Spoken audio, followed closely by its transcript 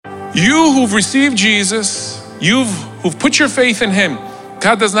You who've received Jesus, who've put your faith in him,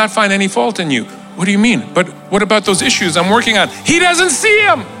 God does not find any fault in you. What do you mean? But what about those issues I'm working on? He doesn't see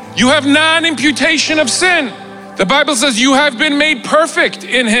them. You have non-imputation of sin. The Bible says you have been made perfect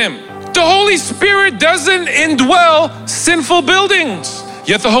in him. The Holy Spirit doesn't indwell sinful buildings.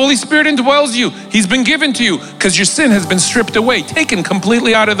 Yet the Holy Spirit indwells you. He's been given to you because your sin has been stripped away, taken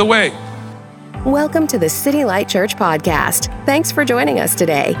completely out of the way. Welcome to the City Light Church podcast. Thanks for joining us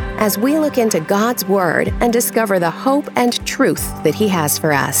today as we look into God's Word and discover the hope and truth that He has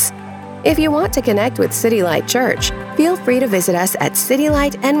for us. If you want to connect with City Light Church, feel free to visit us at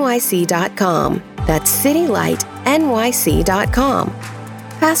citylightnyc.com. That's citylightnyc.com.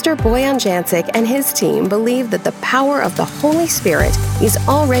 Pastor Boyan Jancic and his team believe that the power of the Holy Spirit is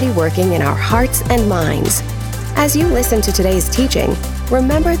already working in our hearts and minds. As you listen to today's teaching,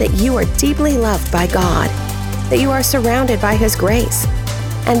 remember that you are deeply loved by God, that you are surrounded by His grace,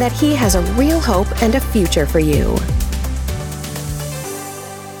 and that He has a real hope and a future for you.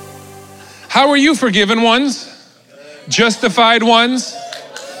 How are you, forgiven ones? Justified ones?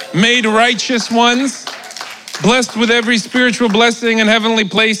 Made righteous ones? Blessed with every spiritual blessing in heavenly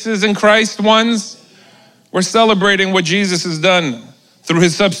places in Christ ones? We're celebrating what Jesus has done through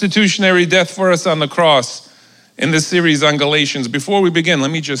His substitutionary death for us on the cross in this series on Galatians. Before we begin, let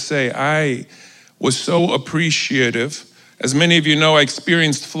me just say, I was so appreciative. As many of you know, I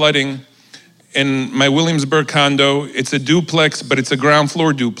experienced flooding in my Williamsburg condo. It's a duplex, but it's a ground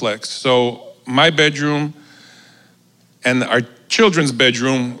floor duplex. So my bedroom and our children's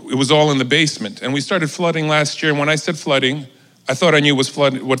bedroom, it was all in the basement. And we started flooding last year. And when I said flooding, I thought I knew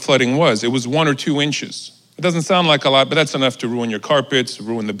what flooding was. It was 1 or 2 inches. It doesn't sound like a lot, but that's enough to ruin your carpets,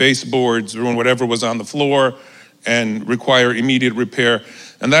 ruin the baseboards, ruin whatever was on the floor, and require immediate repair.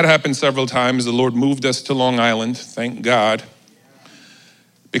 And that happened several times. The Lord moved us to Long Island, thank God.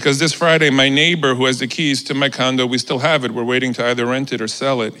 Because this Friday, my neighbor who has the keys to my condo, we still have it, we're waiting to either rent it or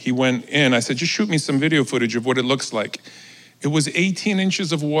sell it. He went in, I said, just shoot me some video footage of what it looks like. It was 18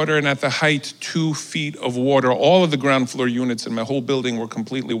 inches of water, and at the height, 2 feet of water. All of the ground floor units in my whole building were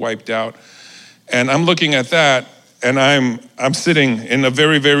completely wiped out. And I'm looking at that, and I'm sitting in a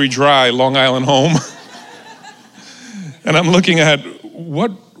very, very dry Long Island home. And I'm looking at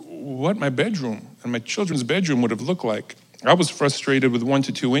what my bedroom and my children's bedroom would have looked like. I was frustrated with 1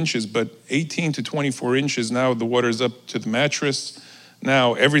 to 2 inches, but 18 to 24 inches, now the water's up to the mattress.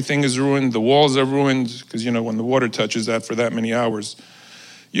 Now everything is ruined, the walls are ruined, because when the water touches that for that many hours,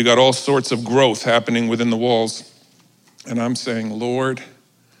 you got all sorts of growth happening within the walls. And I'm saying, Lord,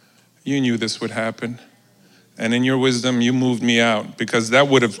 you knew this would happen. And in your wisdom, you moved me out, because that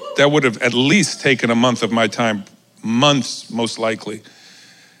would have at least taken a month of my time. Months, most likely,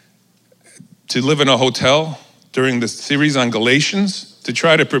 to live in a hotel during this series on Galatians, to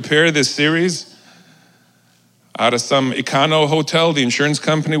try to prepare this series out of some Econo hotel the insurance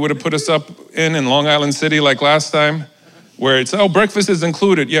company would have put us up in Long Island City like last time, where it's, breakfast is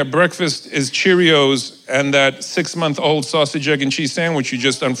included. Yeah, breakfast is Cheerios and that 6-month-old sausage, egg, and cheese sandwich you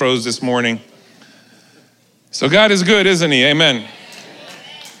just unfroze this morning. So God is good, isn't He? Amen.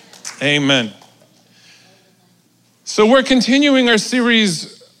 Amen. So we're continuing our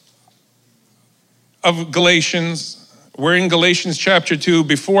series of Galatians. We're in Galatians chapter 2.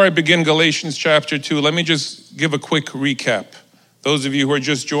 Before I begin Galatians chapter 2, let me just give a quick recap. Those of you who are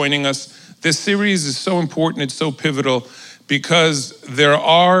just joining us, this series is so important, it's so pivotal, because there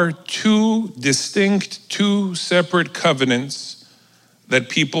are 2 separate covenants that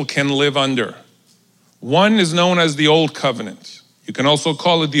people can live under. One is known as the Old Covenant. You can also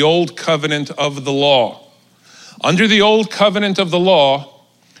call it the Old Covenant of the Law. Under the Old Covenant of the Law,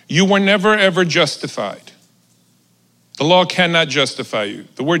 you were never ever justified. The law cannot justify you.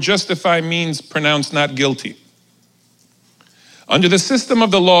 The word justify means pronounce not guilty. Under the system of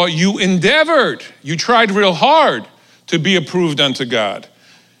the law, you tried real hard to be approved unto God.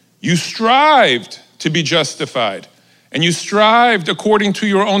 You strived to be justified. And you strived according to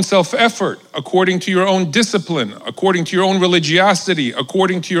your own self-effort, according to your own discipline, according to your own religiosity,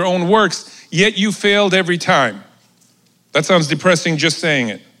 according to your own works, yet you failed every time. That sounds depressing just saying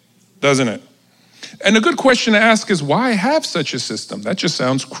it, doesn't it? And a good question to ask is, why have such a system? That just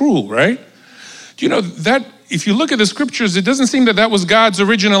sounds cruel, right? Do you know that if you look at the scriptures, it doesn't seem that was God's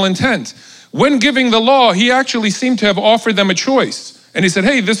original intent. When giving the law, He actually seemed to have offered them a choice. And He said,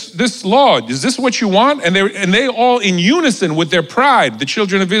 hey, this law, is this what you want? And they all in unison with their pride, the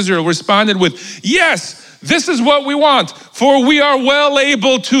children of Israel responded with, yes, this is what we want, for we are well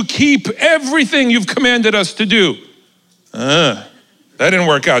able to keep everything you've commanded us to do. That didn't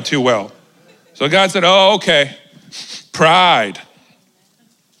work out too well. So God said, okay, pride.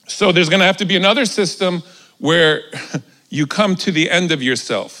 So there's gonna have to be another system where you come to the end of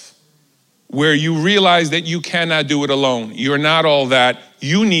yourself, where you realize that you cannot do it alone. You're not all that.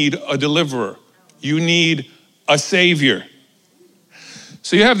 You need a deliverer. You need a savior.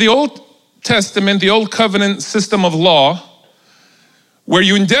 So you have the Old Testament, the Old Covenant system of law, where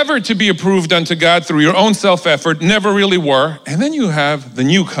you endeavor to be approved unto God through your own self-effort, never really were. And then you have the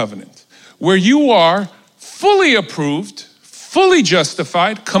New Covenant, where you are fully approved, fully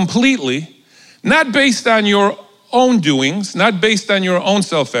justified, completely, not based on your own doings, not based on your own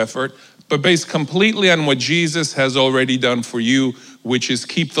self-effort, but based completely on what Jesus has already done for you, which is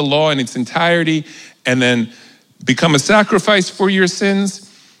keep the law in its entirety and then become a sacrifice for your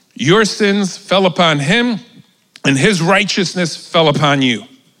sins. Your sins fell upon him and his righteousness fell upon you.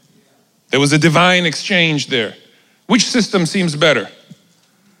 There was a divine exchange there. Which system seems better?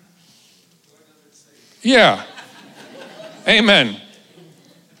 Yeah. Amen.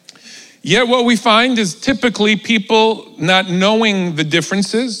 Yet what we find is typically people not knowing the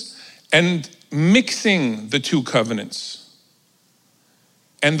differences and mixing the two covenants.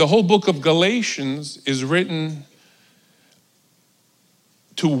 And the whole book of Galatians is written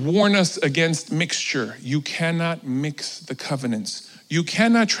to warn us against mixture. You cannot mix the covenants. You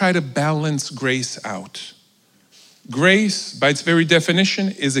cannot try to balance grace out. Grace, by its very definition,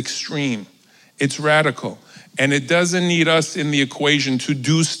 is extreme. It's radical. And it doesn't need us in the equation to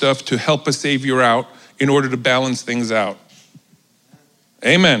do stuff to help a savior out in order to balance things out.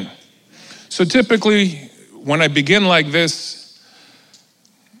 Amen. So typically, when I begin like this,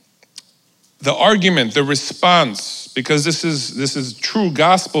 the argument, the response, because this is true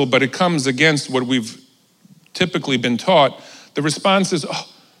gospel, but it comes against what we've typically been taught. The response is, oh,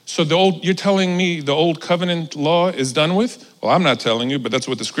 so you're telling me the old covenant law is done with? Well, I'm not telling you, but that's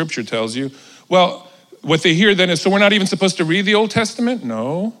what the scripture tells you. Well, what they hear then is, so we're not even supposed to read the Old Testament?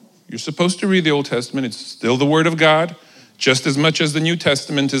 No, you're supposed to read the Old Testament. It's still the Word of God, just as much as the New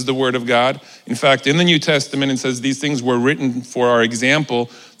Testament is the Word of God. In fact, in the New Testament, it says these things were written for our example.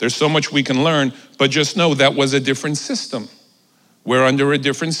 There's so much we can learn, but just know that was a different system. We're under a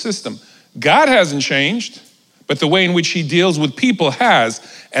different system. God hasn't changed, but the way in which he deals with people has,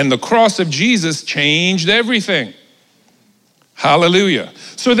 and the cross of Jesus changed everything. Hallelujah.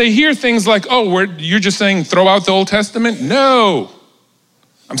 So they hear things like, oh, you're just saying throw out the Old Testament? No.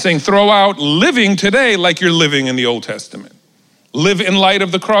 I'm saying throw out living today like you're living in the Old Testament. Live in light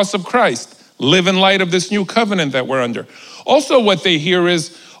of the cross of Christ. Live in light of this new covenant that we're under. Also what they hear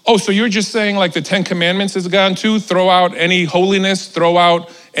is, oh, so you're just saying like the 10 Commandments is gone too? Throw out any holiness, throw out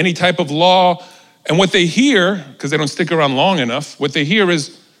any type of law. And what they hear, because they don't stick around long enough, what they hear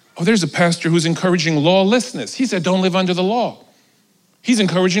is, oh, there's a pastor who's encouraging lawlessness. He said, don't live under the law. He's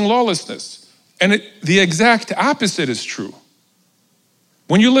encouraging lawlessness. And the exact opposite is true.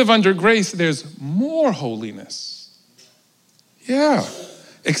 When you live under grace, there's more holiness. Yeah,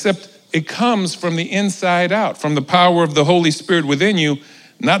 except it comes from the inside out, from the power of the Holy Spirit within you,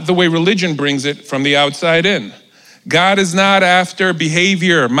 not the way religion brings it from the outside in. God is not after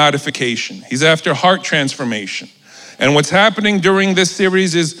behavior modification. He's after heart transformation. And what's happening during this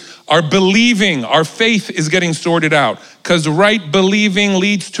series is our believing, our faith is getting sorted out, because right believing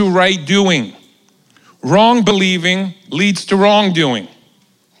leads to right doing. Wrong believing leads to wrongdoing.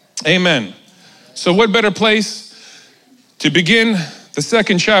 Amen. So what better place to begin the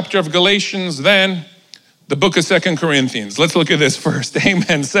second chapter of Galatians than the book of 2 Corinthians? Let's look at this first.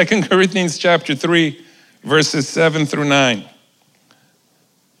 Amen. 2 Corinthians chapter 3, verses 7 through 9.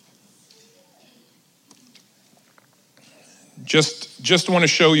 Just want to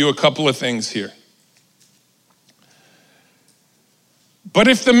show you a couple of things here. But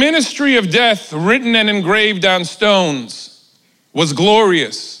if the ministry of death, written and engraved on stones, was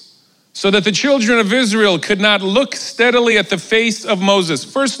glorious, so that the children of Israel could not look steadily at the face of Moses.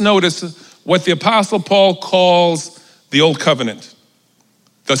 First, notice what the Apostle Paul calls the Old Covenant,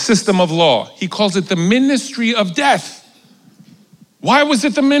 the system of law. He calls it the ministry of death. Why was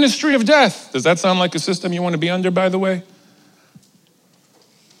it the ministry of death? Does that sound like a system you want to be under, by the way?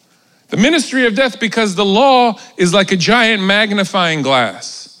 The ministry of death, because the law is like a giant magnifying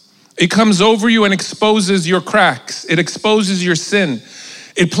glass. It comes over you and exposes your cracks. It exposes your sin.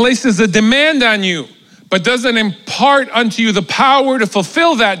 It places a demand on you, but doesn't impart unto you the power to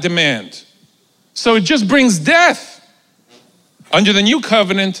fulfill that demand. So it just brings death. Under the new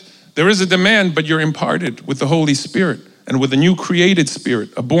covenant, there is a demand, but you're imparted with the Holy Spirit and with a new created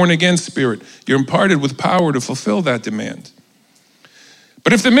spirit, a born again spirit. You're imparted with power to fulfill that demand.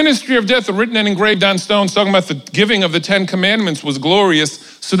 But if the ministry of death written and engraved on stones, talking about the giving of the 10 commandments, was glorious,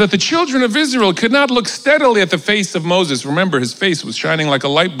 so that the children of Israel could not look steadily at the face of Moses. Remember, his face was shining like a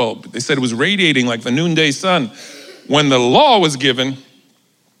light bulb. They said it was radiating like the noonday sun. When the law was given,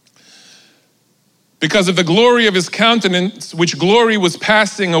 because of the glory of his countenance, which glory was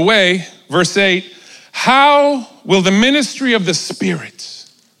passing away, verse 8, how will the ministry of the Spirit,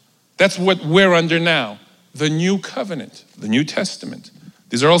 that's what we're under now, the new covenant, the New Testament.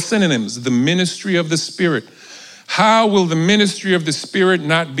 These are all synonyms, the ministry of the Spirit. How will the ministry of the Spirit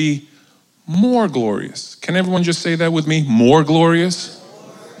not be more glorious? Can everyone just say that with me? More glorious?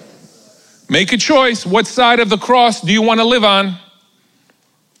 Make a choice. What side of the cross do you want to live on?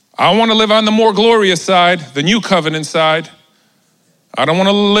 I want to live on the more glorious side, the new covenant side. I don't want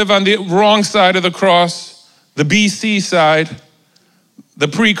to live on the wrong side of the cross, the BC side, the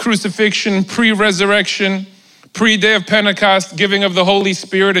pre-crucifixion, pre-resurrection, pre-day of Pentecost, giving of the Holy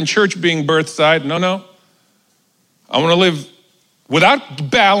Spirit and church being birth side. No. I want to live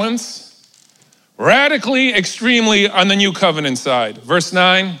without balance, radically, extremely on the new covenant side. Verse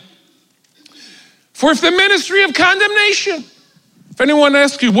 9, for if the ministry of condemnation, if anyone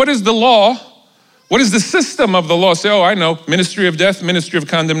asks you, what is the law? What is the system of the law? Say, oh, I know, ministry of death, ministry of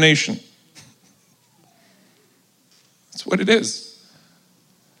condemnation. That's what it is.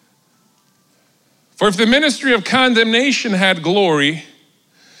 For if the ministry of condemnation had glory,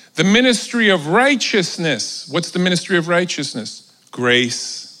 the ministry of righteousness, what's the ministry of righteousness?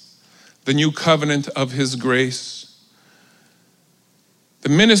 Grace, the new covenant of his grace. The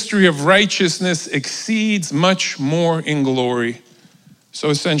ministry of righteousness exceeds much more in glory. So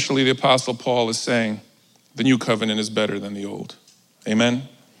essentially, the Apostle Paul is saying the new covenant is better than the old. Amen?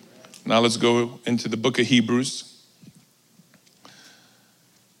 Now let's go into the book of Hebrews.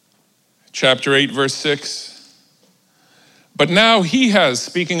 Chapter 8, verse 6. But now he has,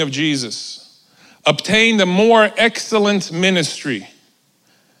 speaking of Jesus, obtained a more excellent ministry,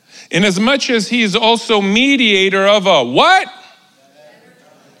 inasmuch as he is also mediator of a what?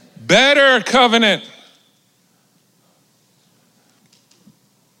 Better covenant.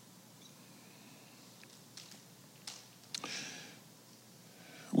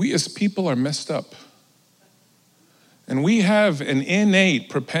 We as people are messed up. And we have an innate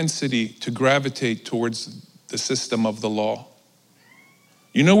propensity to gravitate towards the system of the law.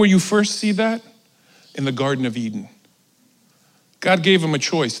 You know where you first see that? In the Garden of Eden. God gave him a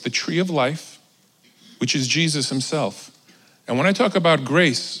choice, the tree of life, which is Jesus himself. And when I talk about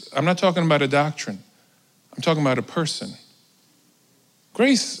grace, I'm not talking about a doctrine. I'm talking about a person.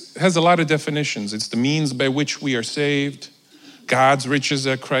 Grace has a lot of definitions. It's the means by which we are saved, God's riches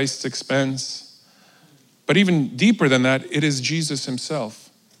at Christ's expense. But even deeper than that, it is Jesus himself.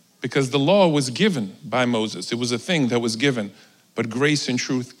 Because the law was given by Moses. It was a thing that was given. But grace and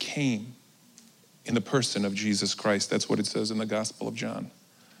truth came in the person of Jesus Christ. That's what it says in the Gospel of John.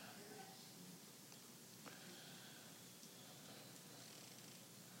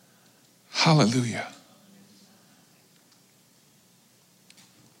 Hallelujah.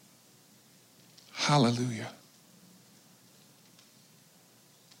 Hallelujah.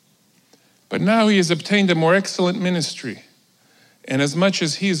 But now he has obtained a more excellent ministry, and as much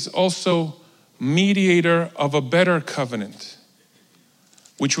as he is also mediator of a better covenant,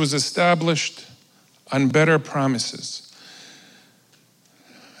 which was established on better promises.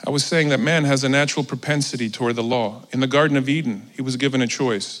 I was saying that man has a natural propensity toward the law. In the Garden of Eden, he was given a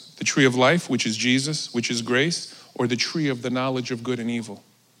choice: the tree of life, which is Jesus, which is grace, or the tree of the knowledge of good and evil.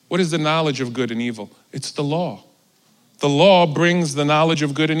 What is the knowledge of good and evil? It's the law. The law brings the knowledge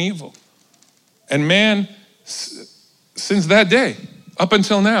of good and evil. And man, since that day, up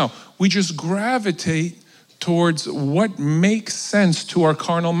until now, we just gravitate towards what makes sense to our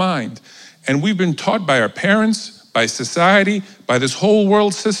carnal mind. And we've been taught by our parents, by society, by this whole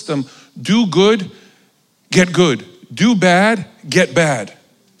world system, do good, get good. Do bad, get bad.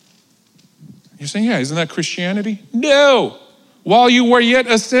 You're saying, yeah, isn't that Christianity? No. While you were yet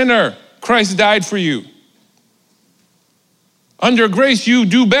a sinner, Christ died for you. Under grace, you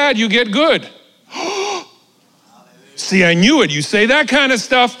do bad, you get good. See, I knew it. You say that kind of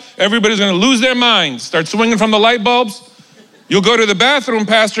stuff, everybody's going to lose their mind. Start swinging from the light bulbs. You'll go to the bathroom,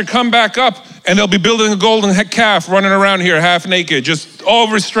 pastor, come back up, and they'll be building a golden calf running around here half naked, just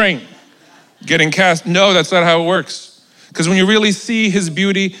all restraint, getting cast. No, that's not how it works. Because when you really see his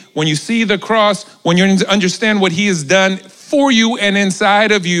beauty, when you see the cross, when you understand what he has done for you and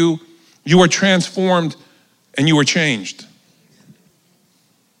inside of you, you are transformed and you are changed.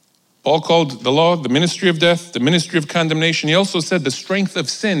 Paul called the law the ministry of death, the ministry of condemnation. He also said the strength of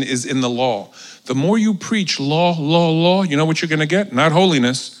sin is in the law. The more you preach law, you know what you're going to get? Not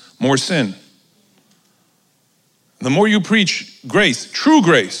holiness, more sin. The more you preach grace, true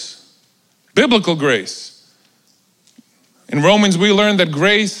grace, biblical grace. In Romans, we learned that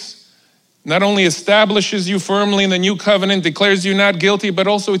grace not only establishes you firmly in the new covenant, declares you not guilty, but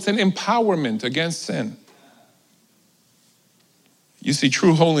also it's an empowerment against sin. You see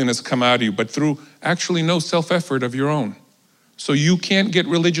true holiness come out of you, but through actually no self-effort of your own. So you can't get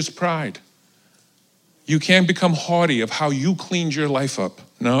religious pride. You can't become haughty of how you cleaned your life up.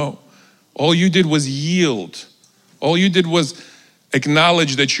 No. All you did was yield. All you did was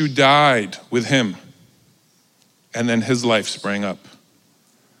acknowledge that you died with him. And then his life sprang up.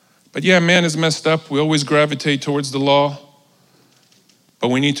 But yeah, man is messed up. We always gravitate towards the law. But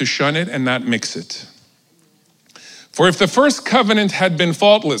we need to shun it and not mix it. For if the first covenant had been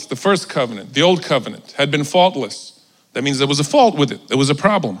faultless, the first covenant, the old covenant, had been faultless, that means there was a fault with it, there was a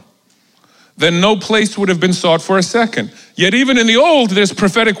problem. Then no place would have been sought for a second. Yet even in the old, there's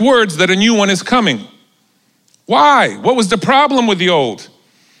prophetic words that a new one is coming. Why? What was the problem with the old?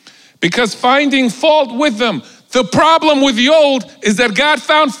 Because finding fault with them. The problem with the old is that God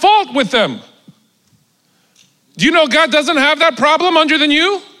found fault with them. Do you know God doesn't have that problem under the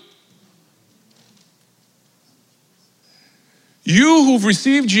new? You who've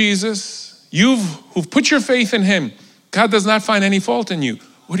received Jesus, who've put your faith in him, God does not find any fault in you.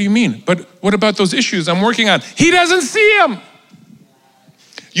 What do you mean? But what about those issues I'm working on? He doesn't see them.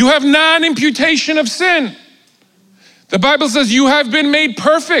 You have non-imputation of sin. The Bible says you have been made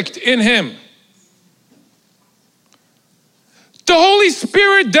perfect in him. The Holy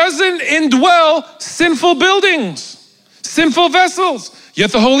Spirit doesn't indwell sinful buildings, sinful vessels.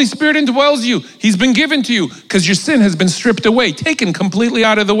 Yet the Holy Spirit indwells you. He's been given to you because your sin has been stripped away, taken completely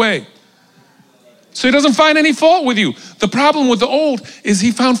out of the way. So he doesn't find any fault with you. The problem with the old is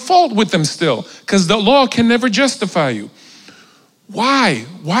he found fault with them still because the law can never justify you. Why?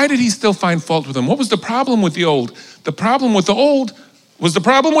 Why did he still find fault with them? What was the problem with the old? The problem with the old was the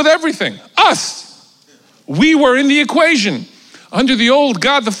problem with everything. Us. We were in the equation. Under the old,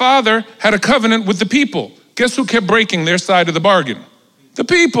 God the Father had a covenant with the people. Guess who kept breaking their side of the bargain? The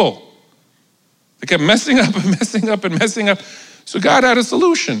people. They kept messing up and messing up and messing up. So God had a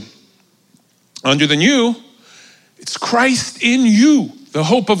solution. Under the new, it's Christ in you, the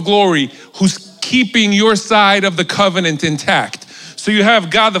hope of glory, who's keeping your side of the covenant intact. So you have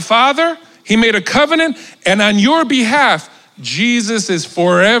God the Father, he made a covenant, and on your behalf, Jesus is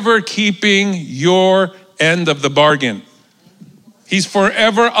forever keeping your end of the bargain. He's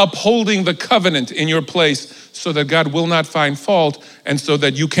forever upholding the covenant in your place so that God will not find fault and so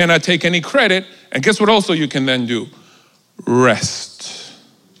that you cannot take any credit. And guess what also you can then do? Rest.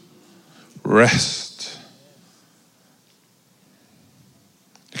 Rest.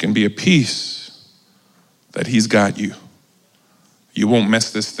 There can be a peace that he's got you. You won't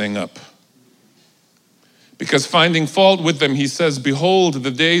mess this thing up. Because finding fault with them, he says, behold,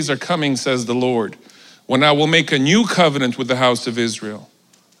 the days are coming, says the Lord, when I will make a new covenant with the house of Israel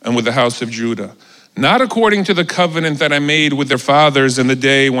and with the house of Judah, not according to the covenant that I made with their fathers in the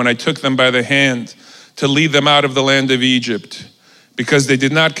day when I took them by the hand to lead them out of the land of Egypt, because they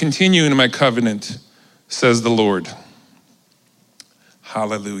did not continue in my covenant, says the Lord.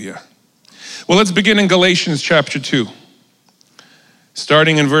 Hallelujah. Well, let's begin in Galatians chapter 2.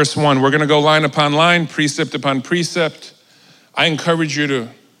 Starting in verse 1, we're going to go line upon line, precept upon precept. I encourage you to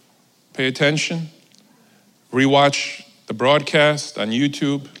pay attention. Rewatch the broadcast on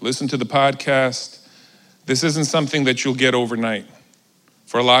YouTube, listen to the podcast. This isn't something that you'll get overnight.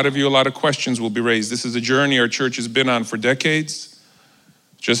 For a lot of you, a lot of questions will be raised. This is a journey our church has been on for decades.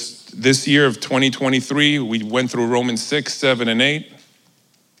 Just this year of 2023, we went through Romans 6, 7, and 8.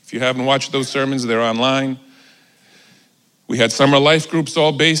 If you haven't watched those sermons, they're online. We had summer life groups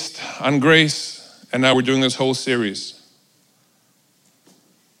all based on grace, and now we're doing this whole series.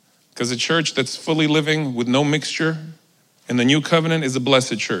 Because a church that's fully living with no mixture in the new covenant is a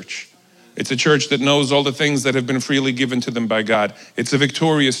blessed church. It's a church that knows all the things that have been freely given to them by God. It's a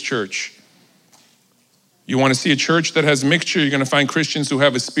victorious church. You want to see a church that has mixture, you're going to find Christians who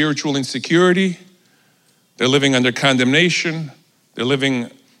have a spiritual insecurity. They're living under condemnation. They're living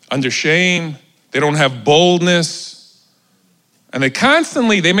under shame. They don't have boldness. And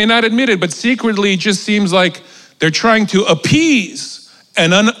they may not admit it, but secretly it just seems like they're trying to appease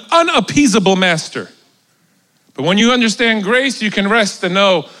an unappeasable master. But when you understand grace, you can rest and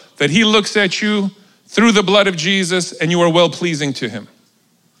know that he looks at you through the blood of Jesus and you are well-pleasing to him.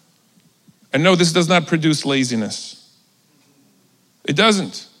 And no, this does not produce laziness. It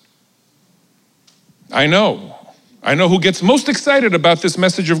doesn't. I know who gets most excited about this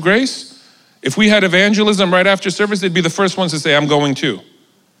message of grace. If we had evangelism right after service, they'd be the first ones to say, I'm going too.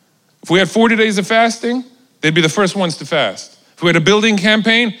 If we had 40 days of fasting, they'd be the first ones to fast. If we had a building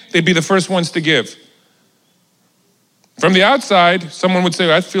campaign, they'd be the first ones to give. From the outside, someone would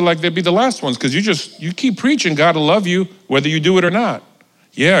say, I feel like they'd be the last ones because you keep preaching God will love you whether you do it or not.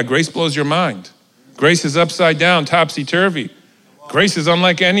 Yeah, grace blows your mind. Grace is upside down, topsy-turvy. Grace is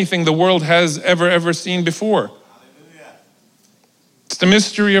unlike anything the world has ever seen before. It's the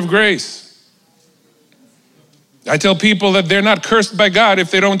mystery of grace. I tell people that they're not cursed by God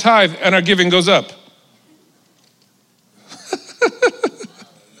if they don't tithe and our giving goes up.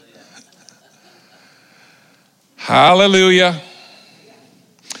 Hallelujah.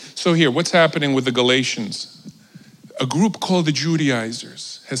 So here, what's happening with the Galatians? A group called the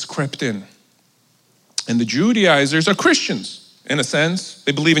Judaizers has crept in. And the Judaizers are Christians, in a sense.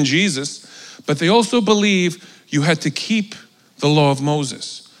 They believe in Jesus, but they also believe you had to keep the law of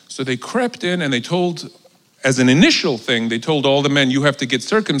Moses. So they crept in and they told, as an initial thing, they told all the men, you have to get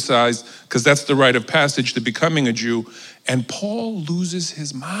circumcised because that's the rite of passage to becoming a Jew. And Paul loses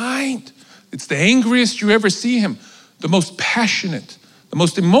his mind. It's the angriest you ever see him, the most passionate, the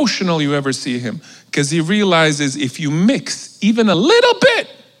most emotional you ever see him, because he realizes if you mix even a little bit,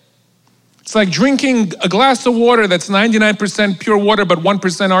 it's like drinking a glass of water that's 99% pure water but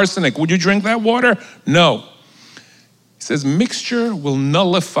 1% arsenic. Would you drink that water? No. He says mixture will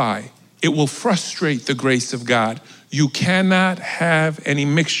nullify. It will frustrate the grace of God. You cannot have any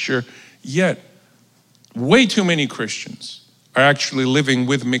mixture, yet way too many Christians are actually living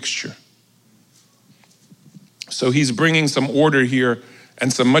with mixture. So he's bringing some order here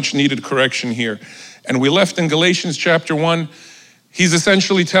and some much needed correction here. And we left in Galatians chapter 1. He's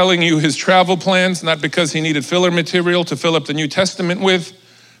essentially telling you his travel plans, not because he needed filler material to fill up the New Testament with,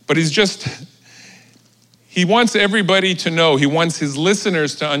 but he wants everybody to know, he wants his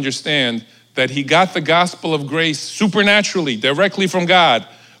listeners to understand that he got the gospel of grace supernaturally, directly from God,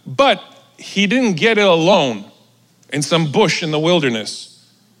 but he didn't get it alone in some bush in the wilderness.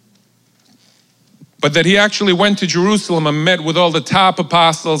 But that he actually went to Jerusalem and met with all the top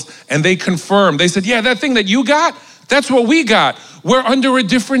apostles and they confirmed. They said, yeah, that thing that you got, that's what we got. We're under a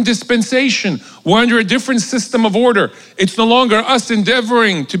different dispensation. We're under a different system of order. It's no longer us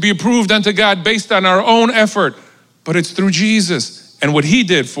endeavoring to be approved unto God based on our own effort, but it's through Jesus and what he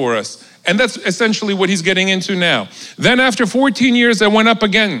did for us. And that's essentially what he's getting into now. Then after 14 years, I went up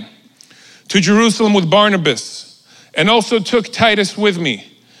again to Jerusalem with Barnabas and also took Titus with me.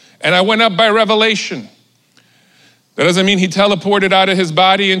 And I went up by revelation. That doesn't mean he teleported out of his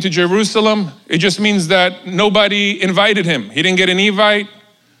body into Jerusalem. It just means that nobody invited him. He didn't get an evite,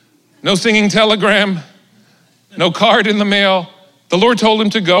 no singing telegram, no card in the mail. The Lord told him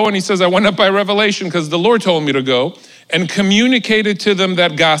to go, and he says, I went up by revelation because the Lord told me to go, and communicated to them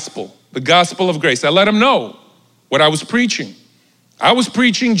that gospel, the gospel of grace. I let them know what I was preaching. I was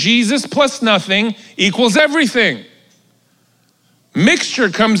preaching Jesus plus nothing equals everything. Mixture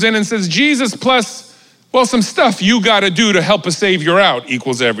comes in and says Jesus plus, well, some stuff you got to do to help a savior out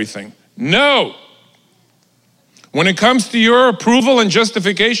equals everything. No. When it comes to your approval and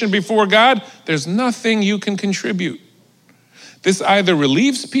justification before God, there's nothing you can contribute. This either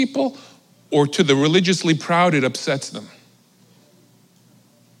relieves people or to the religiously proud, it upsets them.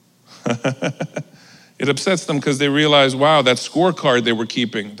 It upsets them because they realize, wow, that scorecard they were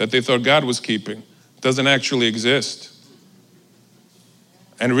keeping, that they thought God was keeping, doesn't actually exist.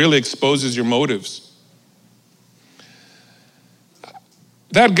 And really exposes your motives.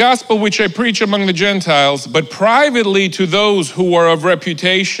 That gospel which I preach among the Gentiles, but privately to those who are of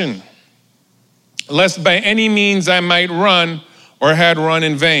reputation, lest by any means I might run or had run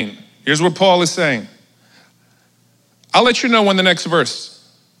in vain. Here's what Paul is saying. I'll let you know when the next verse.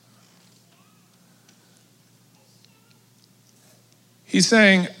 He's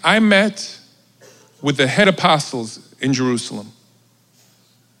saying, I met with the head apostles in Jerusalem.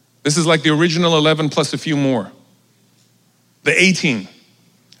 This is like the original 11 plus a few more. The 18.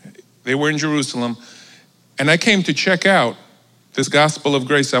 They were in Jerusalem. And I came to check out this gospel of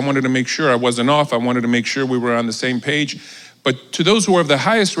grace. I wanted to make sure I wasn't off. I wanted to make sure we were on the same page. But to those who are of the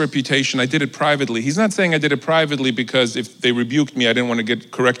highest reputation, I did it privately. He's not saying I did it privately because if they rebuked me, I didn't want to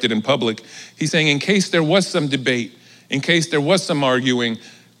get corrected in public. He's saying in case there was some debate, in case there was some arguing,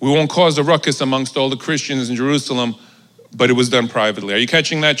 we won't cause a ruckus amongst all the Christians in Jerusalem, but it was done privately. Are you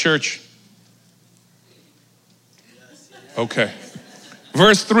catching that, church? Okay.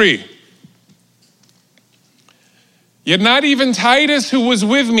 Verse 3. Yet not even Titus, who was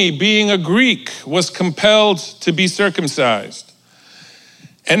with me, being a Greek, was compelled to be circumcised.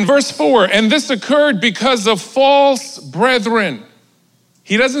 And verse 4, and this occurred because of false brethren.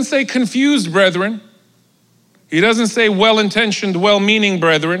 He doesn't say confused brethren. He doesn't say well-intentioned, well-meaning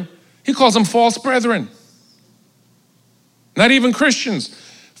brethren. He calls them false brethren. Not even Christians.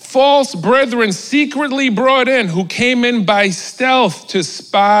 False brethren secretly brought in, who came in by stealth to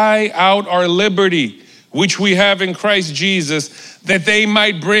spy out our liberty, which we have in Christ Jesus, that they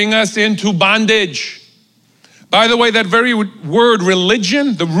might bring us into bondage. By the way, that very word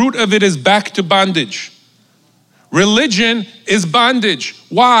religion, the root of it is back to bondage. Religion is bondage.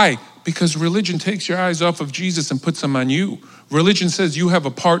 Why? Because religion takes your eyes off of Jesus and puts them on you. Religion says you have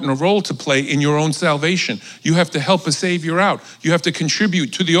a part and a role to play in your own salvation. You have to help a Savior out. You have to contribute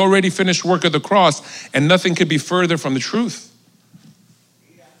to the already finished work of the cross, and nothing could be further from the truth.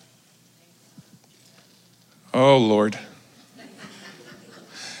 Oh, Lord.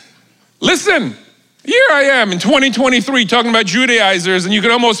 Listen, here I am in 2023 talking about Judaizers, and you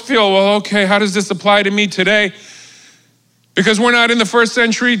can almost feel, well, okay, how does this apply to me today? Because we're not in the first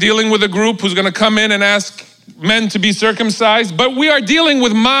century dealing with a group who's going to come in and ask men to be circumcised, but we are dealing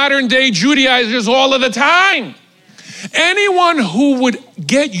with modern day Judaizers all of the time. Anyone who would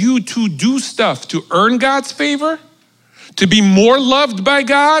get you to do stuff to earn God's favor, to be more loved by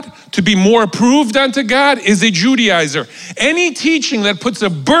God, to be more approved unto God, is a Judaizer. Any teaching that puts a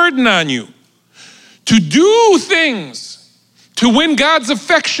burden on you to do things to win God's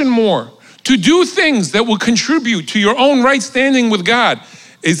affection more, to do things that will contribute to your own right standing with God,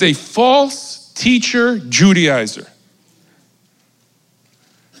 is a false teacher Judaizer.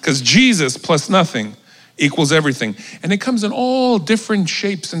 Because Jesus plus nothing equals everything. And it comes in all different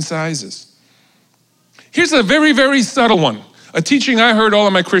shapes and sizes. Here's a very, very subtle one. A teaching I heard all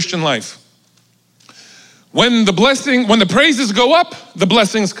of my Christian life. When the praises go up, the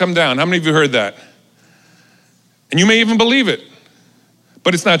blessings come down. How many of you heard that? And you may even believe it,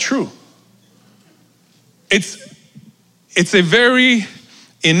 but it's not true. It's a very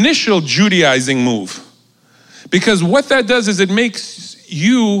initial Judaizing move, because what that does is it makes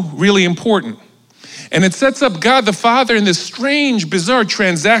you really important. And it sets up God the Father in this strange, bizarre,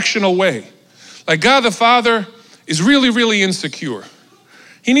 transactional way. Like God the Father is really, really insecure.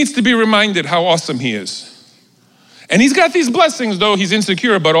 He needs to be reminded how awesome he is. And he's got these blessings, though he's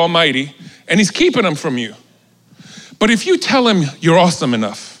insecure but almighty, and he's keeping them from you. But if you tell him you're awesome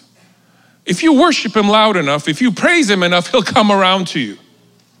enough, if you worship him loud enough, if you praise him enough, he'll come around to you.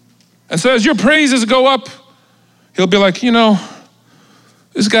 And so as your praises go up, he'll be like, you know,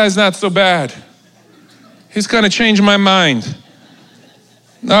 this guy's not so bad. He's kind of changed my mind.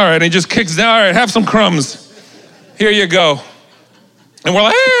 All right, and he just kicks down, all right, have some crumbs. Here you go. And we're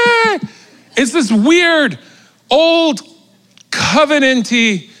like, hey! It's this weird, old,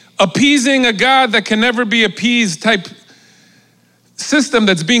 covenanty, appeasing a God that can never be appeased type system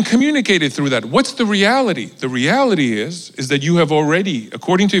that's being communicated through that. What's the reality? The reality is that you have already,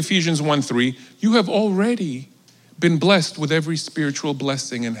 according to Ephesians 1:3, you have already been blessed with every spiritual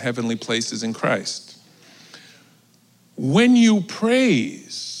blessing in heavenly places in Christ. When you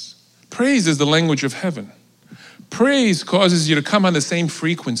praise is the language of heaven. Praise causes you to come on the same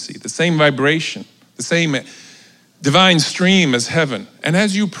frequency, the same vibration, the same divine stream as heaven. And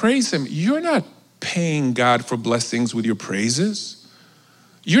as you praise him, you're not paying God for blessings with your praises.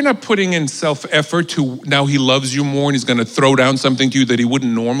 You're not putting in self-effort to now he loves you more and he's going to throw down something to you that he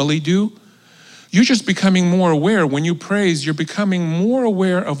wouldn't normally do. You're just becoming more aware. When you praise, you're becoming more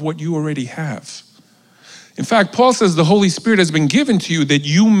aware of what you already have. In fact, Paul says the Holy Spirit has been given to you that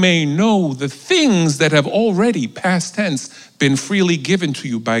you may know the things that have already, past tense, been freely given to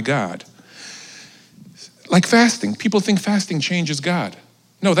you by God. Like fasting. People think fasting changes God.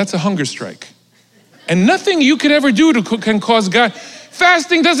 No, that's a hunger strike. And nothing you could ever do can cause God.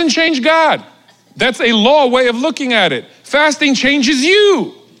 Fasting doesn't change God. That's a law way of looking at it. Fasting changes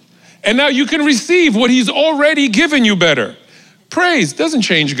you. And now you can receive what he's already given you better. Praise doesn't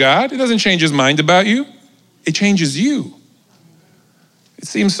change God. It doesn't change his mind about you. It changes you. It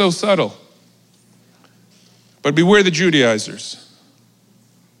seems so subtle. But beware the Judaizers.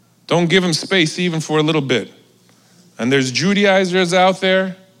 Don't give them space even for a little bit. And there's Judaizers out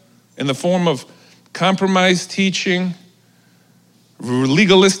there in the form of compromised teaching,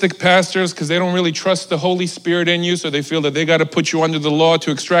 legalistic pastors, because they don't really trust the Holy Spirit in you, so they feel that they got to put you under the law to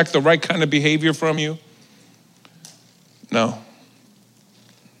extract the right kind of behavior from you. No.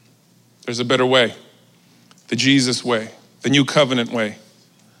 There's a better way. The Jesus way, the new covenant way.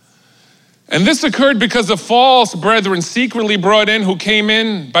 And this occurred because of false brethren secretly brought in, who came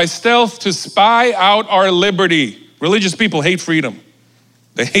in by stealth to spy out our liberty. Religious people hate freedom.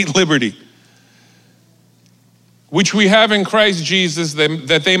 They hate liberty. which we have in Christ Jesus,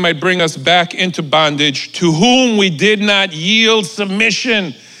 that they might bring us back into bondage, to whom we did not yield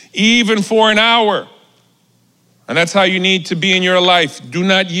submission even for an hour. And that's how you need to be in your life. Do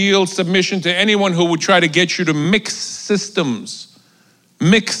not yield submission to anyone who would try to get you to mix systems,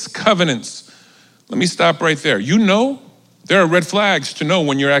 mix covenants. Let me stop right there. You know, there are red flags to know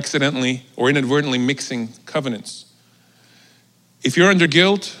when you're accidentally or inadvertently mixing covenants. If you're under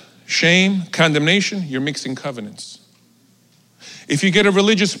guilt, shame, condemnation, you're mixing covenants. If you get a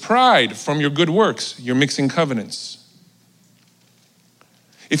religious pride from your good works, you're mixing covenants.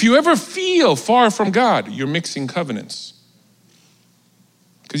 If you ever feel far from God, you're mixing covenants.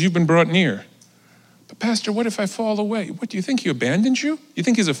 Because you've been brought near. But Pastor, what if I fall away? What, do you think he abandoned you? You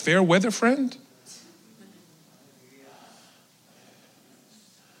think he's a fair weather friend?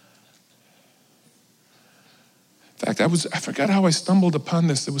 In fact, I forgot how I stumbled upon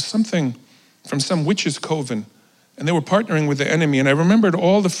this. There was something from some witch's coven, and they were partnering with the enemy. And I remembered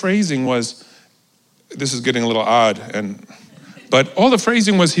all the phrasing was, this is getting a little odd, but all the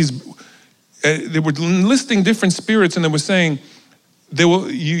phrasing was they were listing different spirits, and they were saying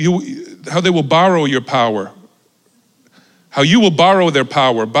how they will borrow your power, how you will borrow their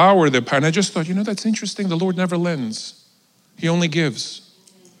power. And I just thought, that's interesting. The Lord never lends; He only gives.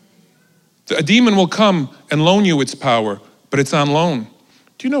 A demon will come and loan you its power, but it's on loan.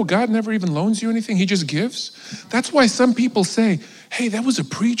 Do you know God never even loans you anything? He just gives. That's why some people say, hey, that was a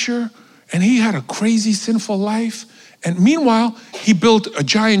preacher and he had a crazy sinful life. And meanwhile, he built a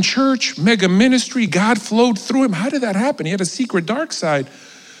giant church, mega ministry. God flowed through him. How did that happen? He had a secret dark side.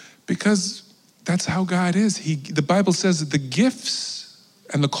 Because that's how God is. The Bible says that the gifts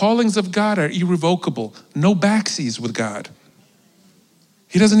and the callings of God are irrevocable. No backsies with God.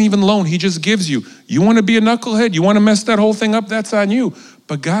 He doesn't even loan, he just gives you. You want to be a knucklehead? You want to mess that whole thing up? That's on you.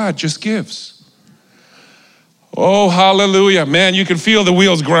 But God just gives. Oh, hallelujah. Man, you can feel the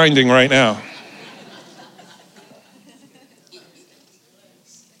wheels grinding right now.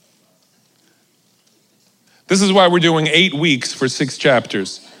 This is why we're doing 8 weeks for 6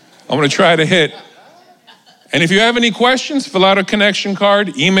 chapters. I'm going to try to hit. And if you have any questions, fill out a connection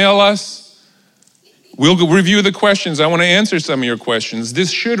card, email us. We'll review the questions. I want to answer some of your questions. This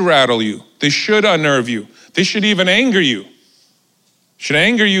should rattle you. This should unnerve you. This should even anger you. Should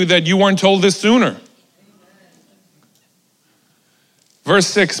anger you that you weren't told this sooner. Verse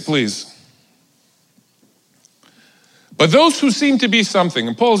 6, please. But those who seem to be something,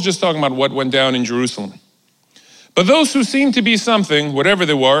 and Paul's just talking about what went down in Jerusalem. But those who seem to be something, whatever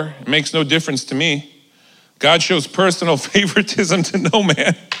they were, it makes no difference to me. God shows personal favoritism to no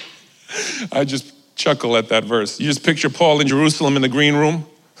man. I just chuckle at that verse. You just picture Paul in Jerusalem in the green room.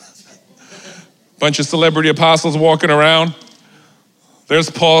 Bunch of celebrity apostles walking around. There's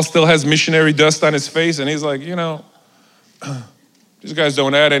Paul, still has missionary dust on his face, and he's like, these guys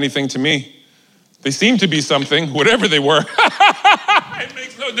don't add anything to me. They seem to be something, whatever they were. It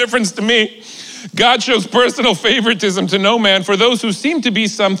makes no difference to me. God shows personal favoritism to no man, for those who seem to be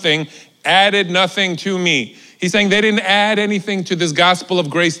something added nothing to me. He's saying they didn't add anything to this gospel of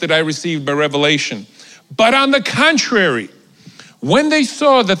grace that I received by revelation. But on the contrary, when they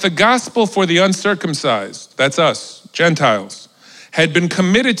saw that the gospel for the uncircumcised, that's us, Gentiles, had been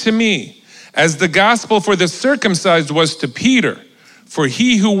committed to me, as the gospel for the circumcised was to Peter, for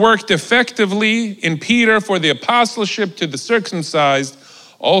he who worked effectively in Peter for the apostleship to the circumcised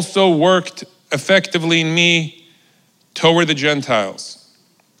also worked effectively in me toward the Gentiles.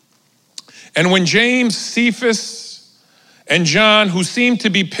 And when James, Cephas, and John, who seemed to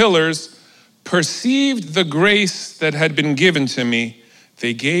be pillars, perceived the grace that had been given to me,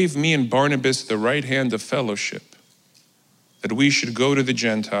 they gave me and Barnabas the right hand of fellowship, that we should go to the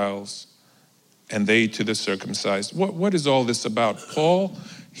Gentiles and they to the circumcised. What is all this about? Paul,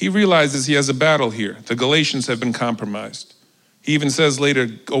 he realizes he has a battle here. The Galatians have been compromised. He even says later,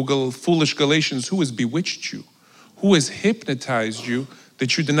 "Oh, foolish Galatians, who has bewitched you? Who has hypnotized you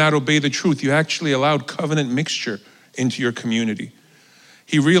that you did not obey the truth? You actually allowed covenant mixture into your community."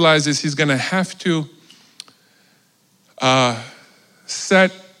 He realizes he's going to have to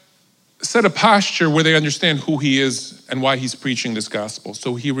set a posture where they understand who he is and why he's preaching this gospel.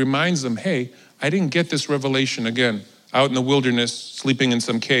 So he reminds them, hey, I didn't get this revelation again out in the wilderness, sleeping in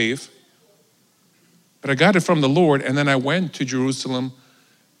some cave. But I got it from the Lord, and then I went to Jerusalem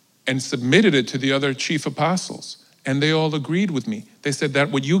and submitted it to the other chief apostles. And they all agreed with me. They said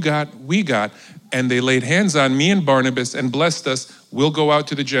that what you got, we got. And they laid hands on me and Barnabas and blessed us. We'll go out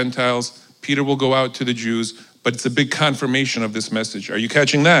to the Gentiles. Peter will go out to the Jews. But it's a big confirmation of this message. Are you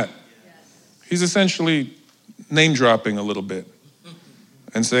catching that? Yes. He's essentially name dropping a little bit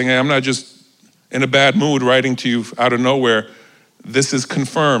and saying, hey, I'm not just in a bad mood writing to you out of nowhere, this is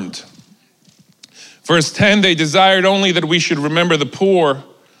confirmed. Verse 10, they desired only that we should remember the poor,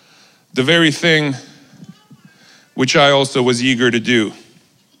 the very thing which I also was eager to do.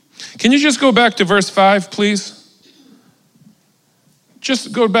 Can you just go back to verse 5, please?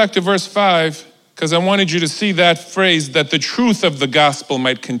 Just go back to verse 5, because I wanted you to see that phrase, that the truth of the gospel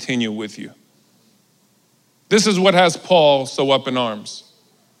might continue with you. This is what has Paul so up in arms.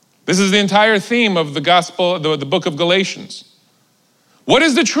 This is the entire theme of the gospel, the book of Galatians. What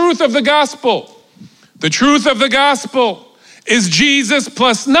is the truth of the gospel? The truth of the gospel is Jesus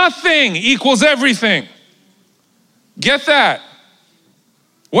plus nothing equals everything. Get that.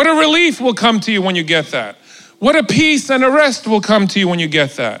 What a relief will come to you when you get that. What a peace and a rest will come to you when you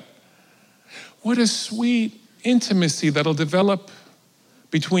get that. What a sweet intimacy that'll develop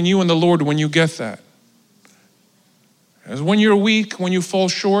between you and the Lord when you get that. As when you're weak, when you fall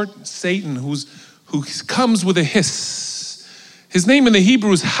short, Satan, who comes with a hiss. His name in the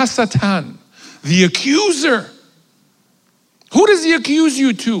Hebrew is Hasatan, the accuser. Who does he accuse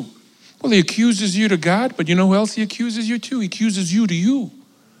you to? Well, he accuses you to God, but you know who else he accuses you to? He accuses you to you,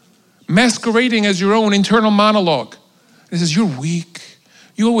 masquerading as your own internal monologue. He says, you're weak,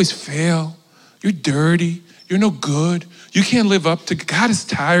 you always fail, you're dirty, you're no good, you can't live up to, God is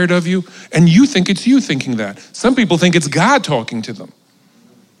tired of you, and you think it's you thinking that. Some people think it's God talking to them.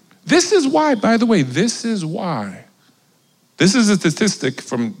 This is why, by the way, this is a statistic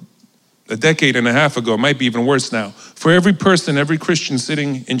from a decade and a half ago, it might be even worse now. For every person, every Christian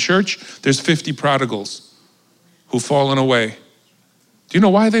sitting in church, there's 50 prodigals who've fallen away. Do you know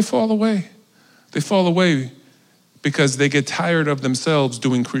why they fall away? They fall away because they get tired of themselves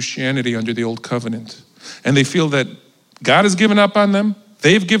doing Christianity under the old covenant. And they feel that God has given up on them,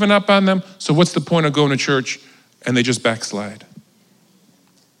 they've given up on them, so what's the point of going to church? And they just backslide.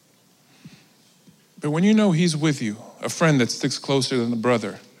 But when you know he's with you, a friend that sticks closer than a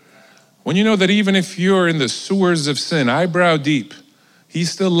brother, when you know that even if you're in the sewers of sin, eyebrow deep,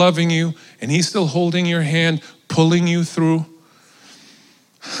 he's still loving you and he's still holding your hand, pulling you through.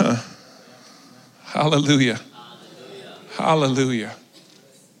 Hallelujah. Hallelujah.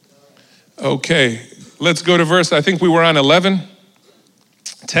 Okay, let's go to verse, I think we were on 11,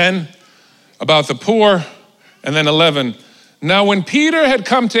 10, about the poor, and then 11. Now when Peter had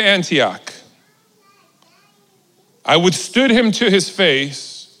come to Antioch, I withstood him to his face,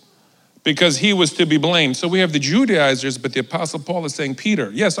 because he was to be blamed. So we have the Judaizers, but the Apostle Paul is saying Peter.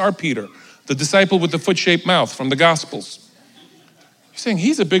 Yes, our Peter, the disciple with the foot-shaped mouth from the Gospels. He's saying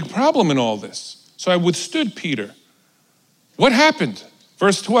he's a big problem in all this. So I withstood Peter. What happened?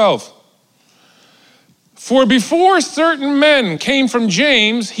 Verse 12. For before certain men came from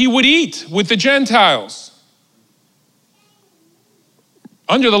James, he would eat with the Gentiles.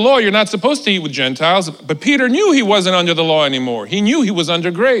 Under the law, you're not supposed to eat with Gentiles, but Peter knew he wasn't under the law anymore. He knew he was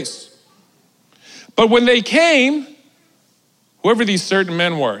under grace. But when they came, whoever these certain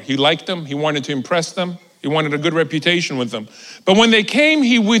men were, he liked them, he wanted to impress them, he wanted a good reputation with them. But when they came,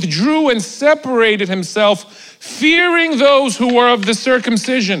 he withdrew and separated himself, fearing those who were of the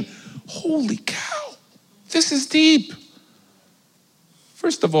circumcision. Holy cow, this is deep.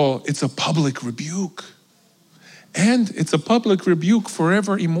 First of all, it's a public rebuke. And it's a public rebuke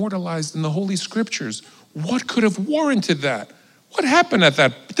forever immortalized in the Holy Scriptures. What could have warranted that? What happened at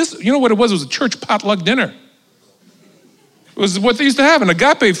that? You know what it was? It was a church potluck dinner. It was what they used to have, an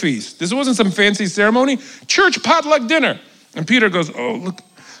agape feast. This wasn't some fancy ceremony. Church potluck dinner. And Peter goes, oh, look,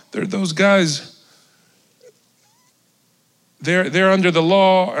 they're those guys. They're under the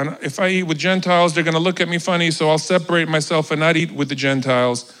law, and if I eat with Gentiles, they're going to look at me funny, so I'll separate myself and not eat with the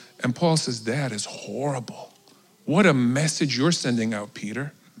Gentiles. And Paul says, that is horrible. What a message you're sending out,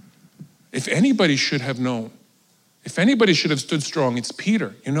 Peter. If anybody should have known, if anybody should have stood strong, it's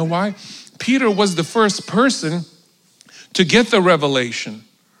Peter. You know why? Peter was the first person to get the revelation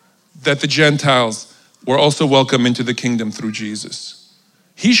that the Gentiles were also welcome into the kingdom through Jesus.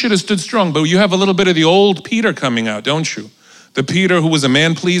 He should have stood strong, but you have a little bit of the old Peter coming out, don't you? The Peter who was a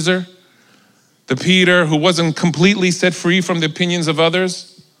man pleaser, the Peter who wasn't completely set free from the opinions of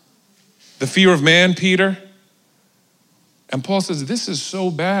others, the fear of man Peter. And Paul says, this is so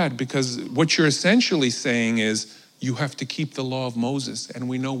bad because what you're essentially saying is you have to keep the law of Moses. And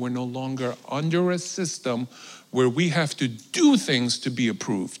we know we're no longer under a system where we have to do things to be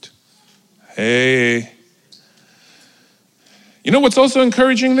approved. Hey. You know what's also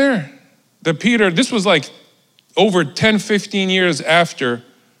encouraging there? That Peter, this was like over 10, 15 years after,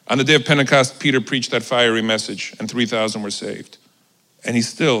 on the day of Pentecost, Peter preached that fiery message and 3,000 were saved. And he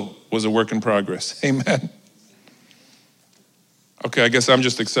still was a work in progress. Amen. Okay, I guess I'm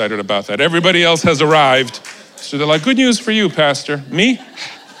just excited about that. Everybody else has arrived. So they're like, good news for you, Pastor. Me?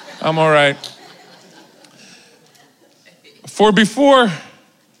 I'm all right. For before,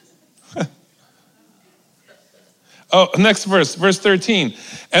 next verse 13.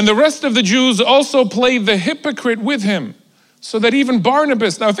 And the rest of the Jews also played the hypocrite with him, so that even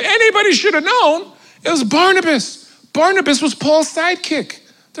Barnabas, now if anybody should have known, it was Barnabas. Barnabas was Paul's sidekick.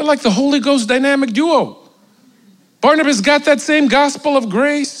 They're like the Holy Ghost dynamic duo. Barnabas got that same gospel of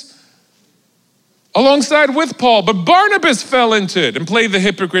grace alongside with Paul, but Barnabas fell into it and played the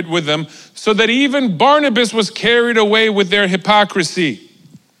hypocrite with them, so that even Barnabas was carried away with their hypocrisy.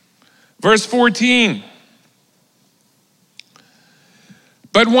 Verse 14.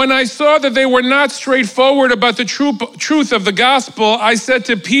 But when I saw that they were not straightforward about the truth of the gospel, I said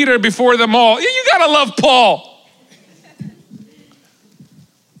to Peter before them all, you gotta love Paul.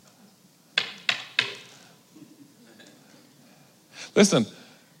 Listen,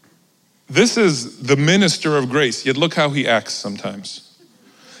 this is the minister of grace, yet look how he acts sometimes.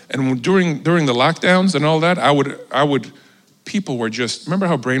 And during the lockdowns and all that, people were just, remember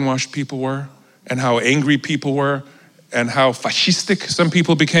how brainwashed people were? And how angry people were? And how fascistic some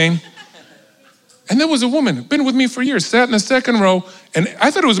people became? And there was a woman, been with me for years, sat in the second row, and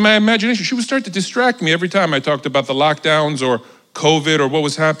I thought it was my imagination. She would start to distract me every time I talked about the lockdowns or COVID or what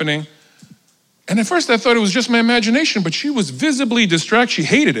was happening. And at first I thought it was just my imagination, but she was visibly distracted. She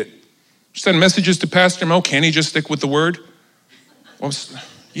hated it. She sent messages to Pastor Mo, can he just stick with the word? Well,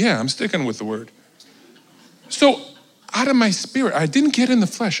 yeah, I'm sticking with the word. So out of my spirit, I didn't get in the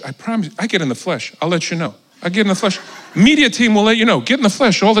flesh. I promise, I get in the flesh. I'll let you know. I get in the flesh. Media team will let you know, get in the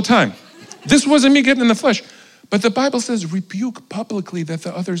flesh all the time. This wasn't me getting in the flesh. But the Bible says, rebuke publicly that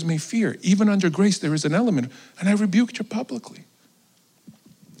the others may fear. Even under grace, there is an element. And I rebuked her publicly.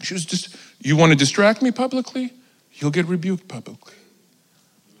 She was just, you want to distract me publicly? You'll get rebuked publicly.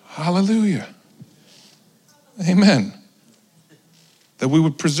 Hallelujah. Amen. That we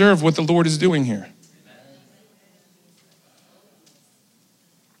would preserve what the Lord is doing here.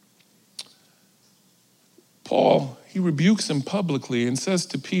 Paul, he rebukes him publicly and says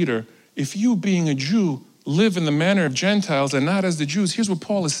to Peter, if you being a Jew live in the manner of Gentiles and not as the Jews, here's what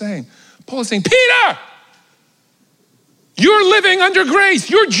Paul is saying. Paul is saying, Peter, you're living under grace.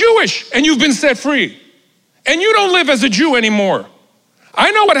 You're Jewish and you've been set free. And you don't live as a Jew anymore.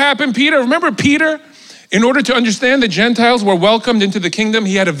 I know what happened, Peter. Remember Peter? In order to understand the Gentiles were welcomed into the kingdom,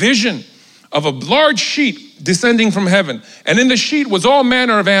 he had a vision of a large sheet descending from heaven. And in the sheet was all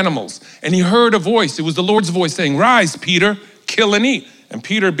manner of animals. And he heard a voice. It was the Lord's voice saying, rise, Peter, kill and eat. And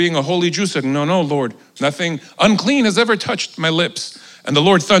Peter, being a holy Jew, said, no, Lord, nothing unclean has ever touched my lips. And the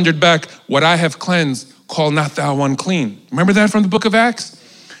Lord thundered back, what I have cleansed, call not thou unclean. Remember that from the book of Acts?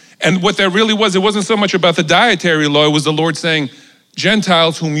 And what that really was, it wasn't so much about the dietary law. It was the Lord saying,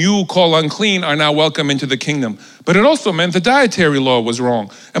 Gentiles whom you call unclean are now welcome into the kingdom. But it also meant the dietary law was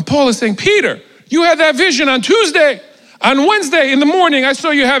wrong. And Paul is saying, Peter, you had that vision on Tuesday. On Wednesday in the morning, I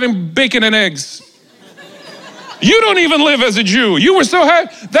saw you having bacon and eggs. You don't even live as a Jew. You were so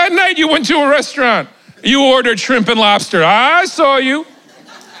happy. That night you went to a restaurant. You ordered shrimp and lobster. I saw you.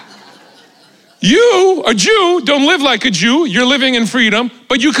 You, a Jew, don't live like a Jew. You're living in freedom,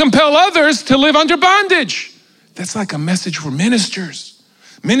 but you compel others to live under bondage. That's like a message for ministers.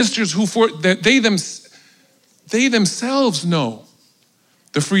 Ministers who they themselves know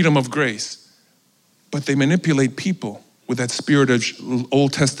the freedom of grace, but they manipulate people with that spirit of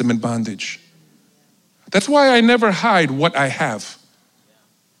Old Testament bondage. That's why I never hide what I have.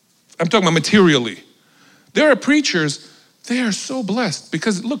 I'm talking about materially. There are preachers, they are so blessed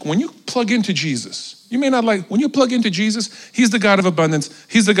because look, when you plug into Jesus, you may not like, when you plug into Jesus, he's the God of abundance,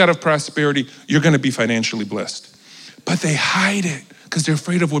 he's the God of prosperity, you're gonna be financially blessed. But they hide it because they're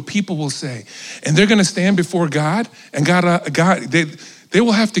afraid of what people will say. And they're gonna stand before God and they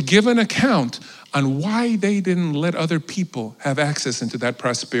will have to give an account on why they didn't let other people have access into that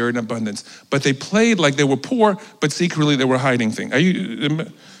prosperity and abundance. But they played like they were poor, but secretly they were hiding things.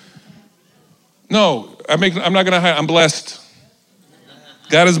 No, I'm not gonna hide, I'm blessed.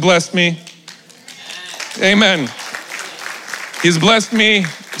 God has blessed me. Amen. He's blessed me,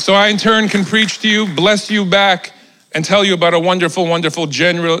 so I in turn can preach to you, bless you back, and tell you about a wonderful, wonderful,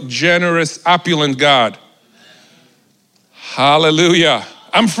 generous, opulent God. Hallelujah.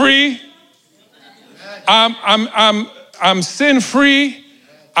 I'm free. I'm sin-free.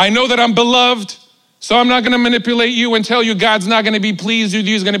 I know that I'm beloved. So I'm not gonna manipulate you and tell you God's not gonna be pleased with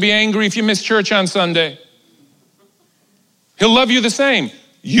you. He's gonna be angry if you miss church on Sunday. He'll love you the same.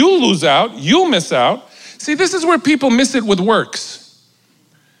 You'll lose out, you'll miss out. See, this is where people miss it with works.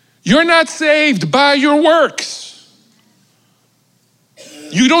 You're not saved by your works.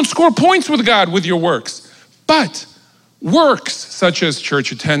 You don't score points with God with your works. But works such as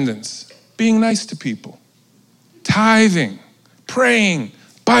church attendance, being nice to people, tithing, praying,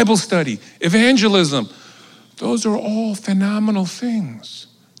 Bible study, evangelism, those are all phenomenal things.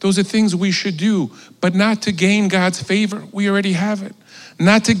 Those are things we should do, but not to gain God's favor. We already have it.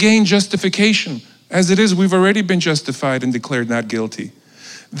 Not to gain justification. As it is, we've already been justified and declared not guilty.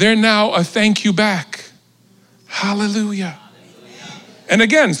 They're now a thank you back. Hallelujah. And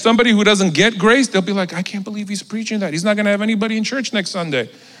again, somebody who doesn't get grace, they'll be like, I can't believe he's preaching that. He's not going to have anybody in church next Sunday.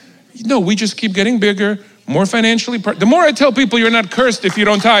 No, we just keep getting bigger, more financially. The more I tell people you're not cursed if you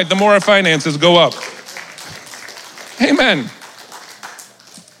don't tithe, the more our finances go up. Amen.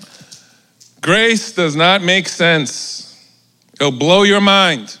 Grace does not make sense. It'll blow your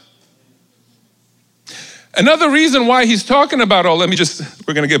mind. Another reason why he's talking about we're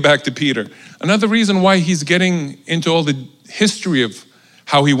going to get back to Peter. Another reason why he's getting into all the history of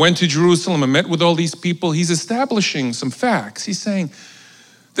how he went to Jerusalem and met with all these people, he's establishing some facts. He's saying,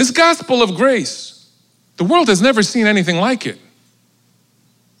 this gospel of grace, the world has never seen anything like it.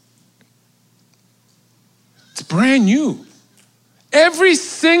 It's brand new. Every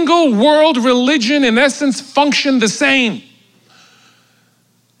single world religion, in essence, functioned the same.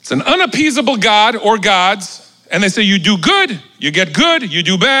 It's an unappeasable God or gods, and they say you do good, you get good, you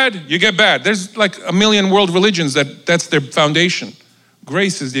do bad, you get bad. There's like a million world religions that's their foundation.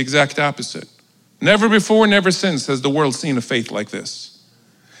 Grace is the exact opposite. Never before, never since has the world seen a faith like this.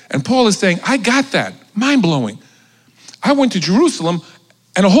 And Paul is saying, I got that, mind-blowing. I went to Jerusalem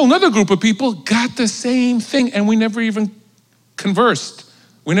and a whole nother group of people got the same thing and we never even conversed.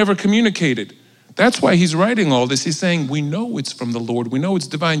 We never communicated. That's why he's writing all this. He's saying, we know it's from the Lord. We know it's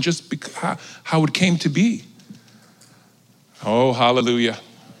divine just because how it came to be. Oh, hallelujah.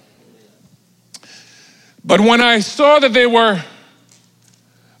 But when I saw that they were,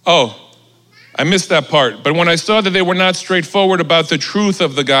 I missed that part. But when I saw that they were not straightforward about the truth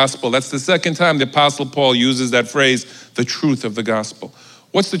of the gospel, that's the second time the Apostle Paul uses that phrase, the truth of the gospel.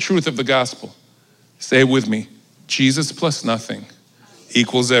 What's the truth of the gospel? Say it with me. Jesus plus nothing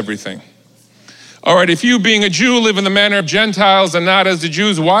equals everything. All right, if you being a Jew live in the manner of Gentiles and not as the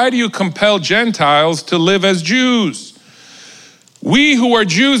Jews, why do you compel Gentiles to live as Jews? We who are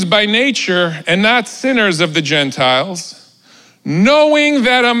Jews by nature and not sinners of the Gentiles, knowing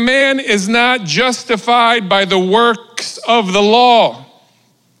that a man is not justified by the works of the law,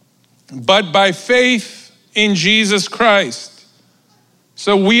 but by faith in Jesus Christ.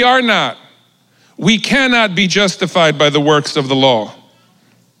 So we cannot be justified by the works of the law.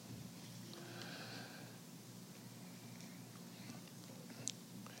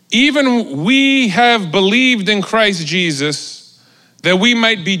 Even we have believed in Christ Jesus that we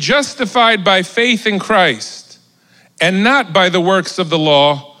might be justified by faith in Christ and not by the works of the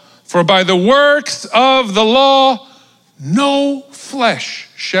law. For by the works of the law, no flesh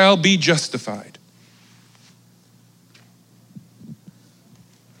shall be justified.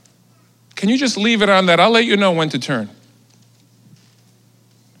 Can you just leave it on that? I'll let you know when to turn.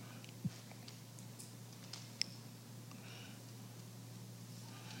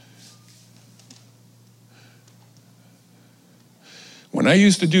 When I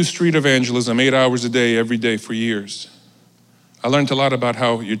used to do street evangelism 8 hours a day, every day for years, I learned a lot about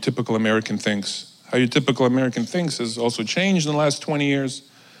how your typical American thinks. How your typical American thinks has also changed in the last 20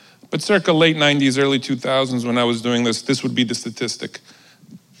 years. But circa late 90s, early 2000s, when I was doing this would be the statistic.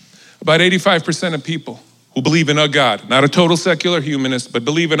 About 85% of people who believe in a God, not a total secular humanist, but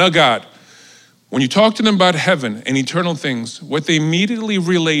believe in a God, when you talk to them about heaven and eternal things, what they immediately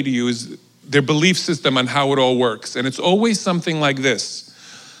relay to you is their belief system on how it all works. And it's always something like this.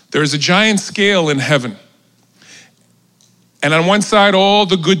 There's a giant scale in heaven. And on one side, all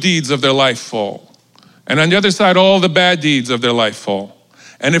the good deeds of their life fall. And on the other side, all the bad deeds of their life fall.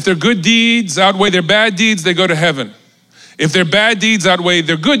 And if their good deeds outweigh their bad deeds, they go to heaven. If their bad deeds outweigh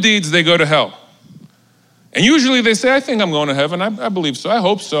their good deeds, they go to hell. And usually they say, I think I'm going to heaven. I believe so. I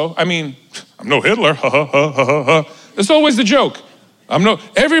hope so. I mean, I'm no Hitler. Ha, ha, ha, ha, ha. It's always the joke.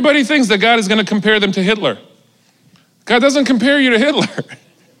 Everybody thinks that God is going to compare them to Hitler. God doesn't compare you to Hitler.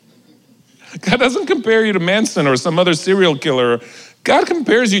 God doesn't compare you to Manson or some other serial killer. God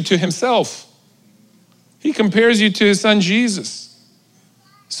compares you to himself. He compares you to his son Jesus.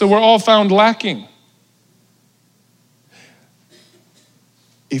 So we're all found lacking.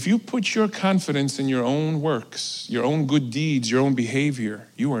 If you put your confidence in your own works, your own good deeds, your own behavior,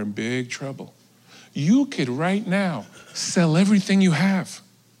 you are in big trouble. You could right now sell everything you have.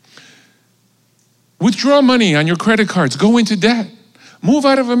 Withdraw money on your credit cards, go into debt. Move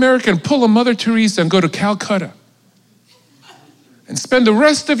out of America and pull a Mother Teresa and go to Calcutta. and spend the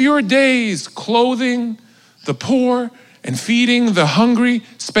rest of your days clothing the poor and feeding the hungry.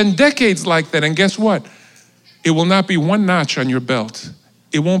 Spend decades like that, and guess what? It will not be one notch on your belt.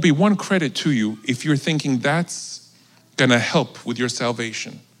 It won't be one credit to you if you're thinking that's gonna help with your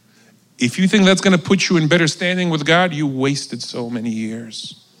salvation. If you think that's gonna put you in better standing with God, you wasted so many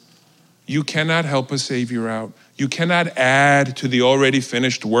years. You cannot help a Savior out. You cannot add to the already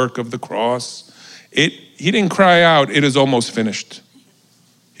finished work of the cross. He didn't cry out, "It is almost finished."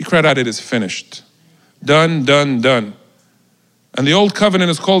 He cried out, "It is finished." Done, done, done. And the old covenant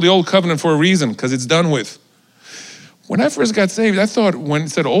is called the old covenant for a reason, because it's done with. When I first got saved, I thought when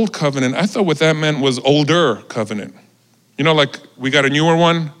it said old covenant, I thought what that meant was older covenant. You know, like we got a newer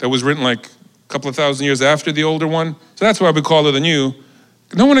one that was written like a couple of thousand years after the older one. So that's why we call it the new.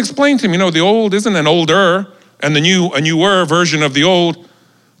 No one explained to me, the old isn't an older and the new, a newer version of the old.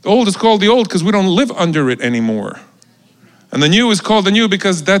 The old is called the old because we don't live under it anymore. And the new is called the new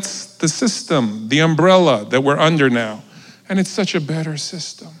because that's the system, the umbrella that we're under now. And it's such a better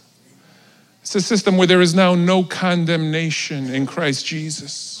system. It's a system where there is now no condemnation in Christ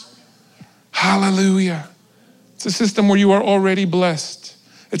Jesus. Hallelujah. It's a system where you are already blessed.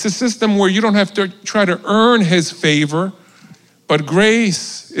 It's a system where you don't have to try to earn his favor, but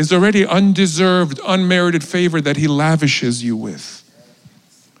grace is already undeserved, unmerited favor that he lavishes you with.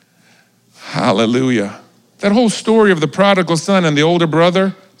 Hallelujah. That whole story of the prodigal son and the older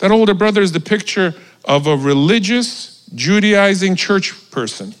brother, that older brother is the picture of a religious, Judaizing church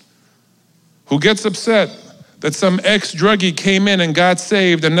person who gets upset that some ex-druggie came in and got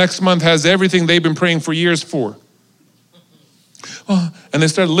saved and next month has everything they've been praying for years for. Oh, and they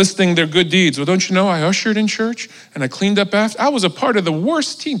start listing their good deeds. Well, don't you know I ushered in church and I cleaned up after? I was a part of the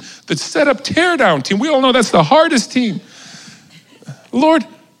worst team, the set up tear down team. We all know that's the hardest team. Lord,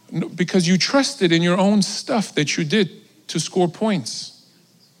 because you trusted in your own stuff that you did to score points.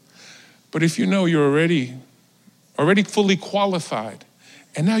 But if you know you're already fully qualified,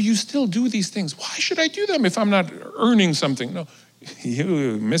 and now you still do these things, why should I do them if I'm not earning something? No,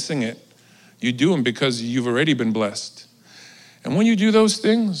 you're missing it. You do them because you've already been blessed. And when you do those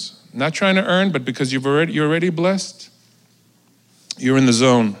things, not trying to earn, but because you're already blessed, you're in the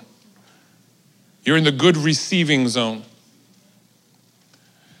zone. You're in the good receiving zone.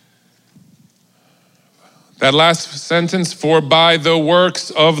 That last sentence, for by the works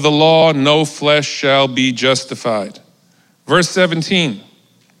of the law, no flesh shall be justified. Verse 17.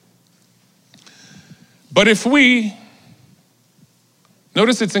 But if we,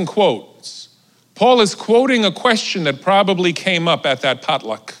 notice it's in quotes. Paul is quoting a question that probably came up at that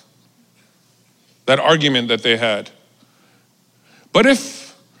potluck, that argument that they had. But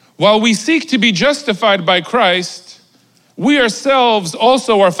if, while we seek to be justified by Christ, we ourselves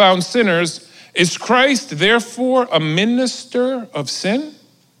also are found sinners, is Christ therefore a minister of sin?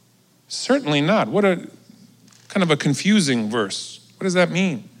 Certainly not. What a kind of a confusing verse. What does that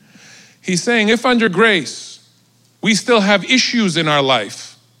mean? He's saying if under grace we still have issues in our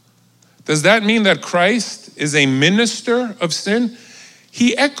life, does that mean that Christ is a minister of sin?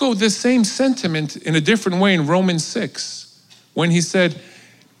 He echoed the same sentiment in a different way in Romans 6 when he said,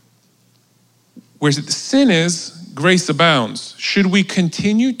 where sin is, grace abounds. Should we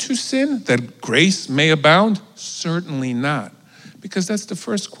continue to sin that grace may abound? Certainly not. Because that's the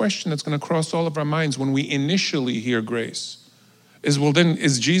first question that's going to cross all of our minds when we initially hear grace.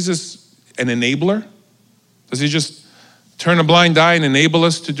 Is Jesus an enabler? Does he just turn a blind eye and enable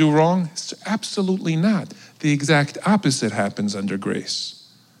us to do wrong? It's absolutely not. The exact opposite happens under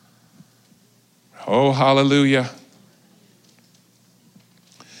grace. Oh, hallelujah.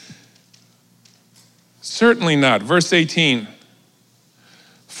 Certainly not. Verse 18.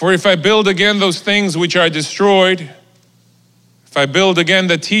 For if I build again those things which are destroyed, if I build again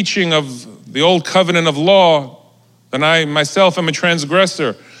the teaching of the old covenant of law, then I myself am a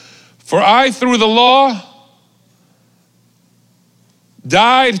transgressor. For I through the law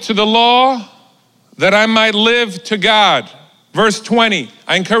died to the law that I might live to God. Verse 20.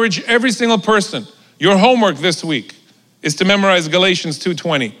 I encourage every single person, your homework this week is to memorize Galatians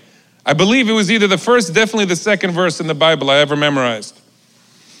 2:20. I believe it was either the first, definitely the second verse in the Bible I ever memorized.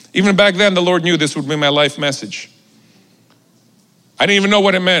 Even back then, the Lord knew this would be my life message. I didn't even know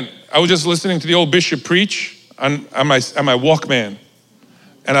what it meant. I was just listening to the old bishop preach on my Walkman.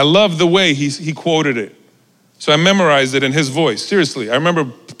 And I loved the way he quoted it. So I memorized it in his voice. Seriously, I remember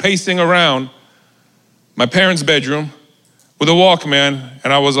pacing around my parents' bedroom with a Walkman,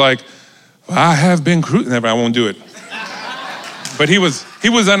 and I was like, I have been Never, I won't do it. But he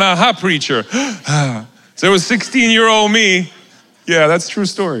was an aha preacher. So it was 16-year-old me. Yeah, that's a true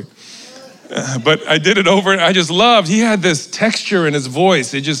story. But I did it over, I just loved, he had this texture in his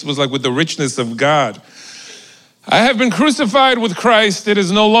voice. It just was like with the richness of God. I have been crucified with Christ. It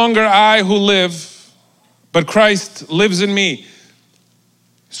is no longer I who live, but Christ lives in me.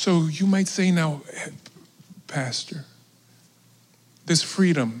 So you might say now, Pastor, this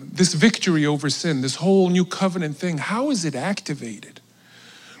freedom, this victory over sin, this whole new covenant thing, how is it activated?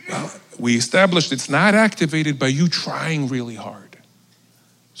 Well, we established it's not activated by you trying really hard.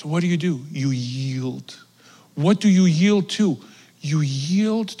 So what do? You yield. What do you yield to? You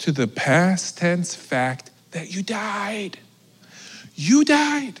yield to the past tense fact that you died. You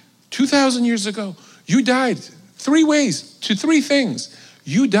died 2,000 years ago. You died 3 ways to 3 things.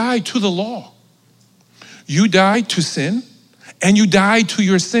 You died to the law. You died to sin, and you died to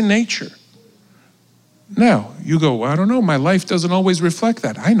your sin nature. Now, you go, well, I don't know, my life doesn't always reflect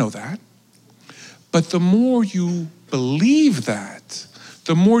that. I know that. But the more you believe that,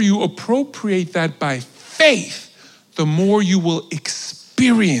 the more you appropriate that by faith, the more you will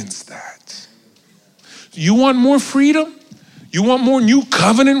experience that. You want more freedom? You want more new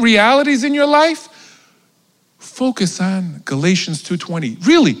covenant realities in your life? Focus on Galatians 2:20.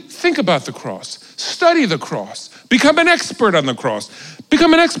 Really, think about the cross. Study the cross. Become an expert on the cross.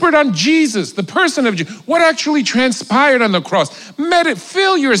 Become an expert on Jesus, the person of Jesus. What actually transpired on the cross?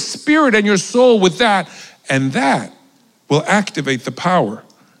 Fill your spirit and your soul with that, and that will activate the power.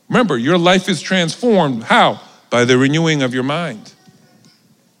 Remember, your life is transformed. How? By the renewing of your mind.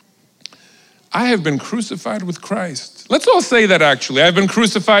 I have been crucified with Christ. Let's all say that actually. I've been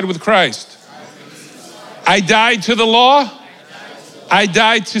crucified with Christ. I died to the law. I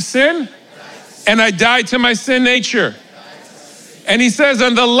died to sin. And I died to my sin nature. And he says,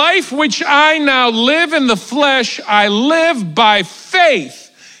 and the life which I now live in the flesh, I live by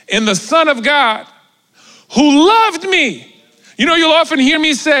faith in the Son of God, who loved me. You know, you'll often hear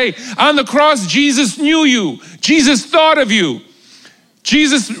me say, on the cross, Jesus knew you. Jesus thought of you.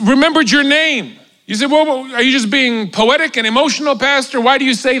 Jesus remembered your name. You say, well, are you just being poetic and emotional, Pastor? Why do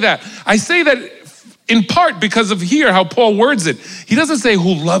you say that? I say that in part because of here, how Paul words it. He doesn't say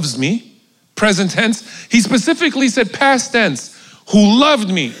who loves me, present tense. He specifically said past tense, who loved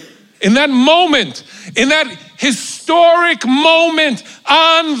me. In that moment, in that historic moment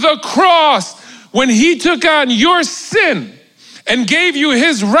on the cross, when he took on your sin and gave you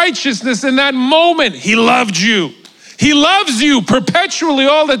his righteousness in that moment, he loved you. He loves you perpetually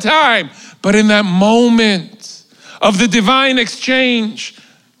all the time. But in that moment of the divine exchange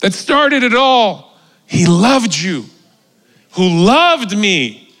that started it all, he loved you, who loved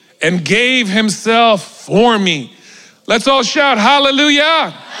me and gave himself for me. Let's all shout hallelujah.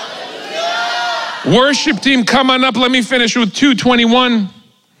 Hallelujah. Worship team, come on up. Let me finish with 2:21.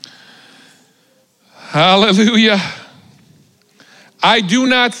 Hallelujah. I do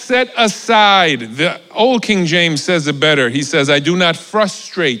not set aside. The old King James says it better. He says, I do not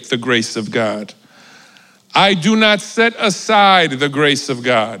frustrate the grace of God. I do not set aside the grace of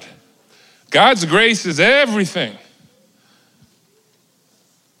God. God's grace is everything.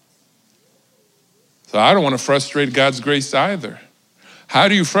 So I don't want to frustrate God's grace either. How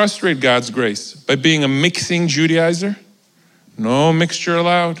do you frustrate God's grace? By being a mixing Judaizer? No mixture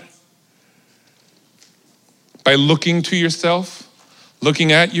allowed. By looking to yourself?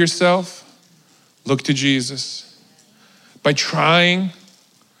 Looking at yourself, look to Jesus. By trying,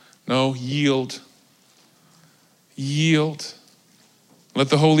 no, yield. Yield. Let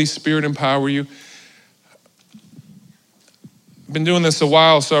the Holy Spirit empower you. I've been doing this a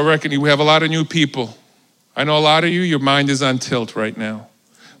while, so I reckon we have a lot of new people. I know a lot of you, your mind is on tilt right now.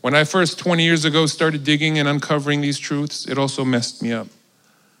 When I first 20 years ago started digging and uncovering these truths, it also messed me up.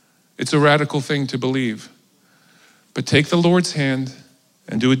 It's a radical thing to believe. But take the Lord's hand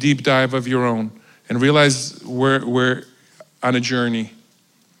and do a deep dive of your own and realize we're on a journey.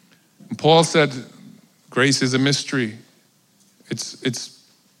 And Paul said, grace is a mystery. It's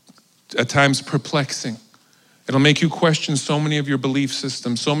at times perplexing. It'll make you question so many of your belief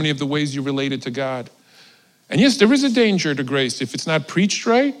systems, so many of the ways you related to God. And yes, there is a danger to grace. If it's not preached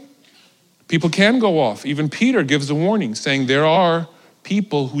right, people can go off. Even Peter gives a warning saying there are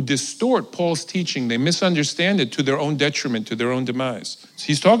people who distort Paul's teaching. They misunderstand it to their own detriment, to their own demise. So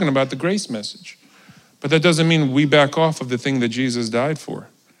he's talking about the grace message. But that doesn't mean we back off of the thing that Jesus died for.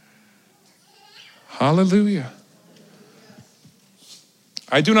 Hallelujah.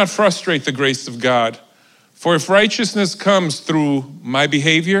 I do not frustrate the grace of God. For if righteousness comes through my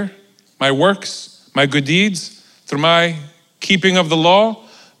behavior, my works, my good deeds, through my keeping of the law,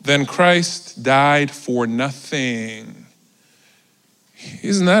 then Christ died for nothing.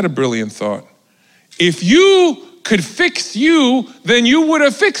 Isn't that a brilliant thought? If you could fix you, then you would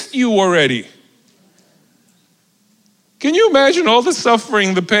have fixed you already. Can you imagine all the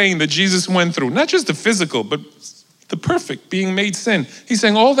suffering, the pain that Jesus went through? Not just the physical, but the perfect, being made sin. He's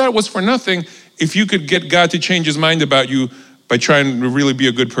saying all that was for nothing if you could get God to change his mind about you by trying to really be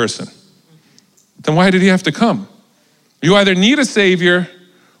a good person. Then why did he have to come? You either need a savior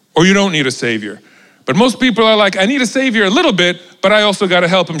or you don't need a savior. But most people are like, I need a savior a little bit, but I also got to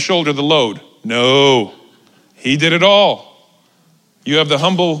help him shoulder the load. No, he did it all. You have the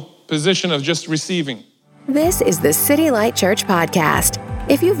humble position of just receiving. This is the City Light Church Podcast.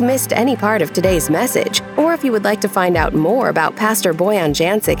 If you've missed any part of today's message, or if you would like to find out more about Pastor Boyan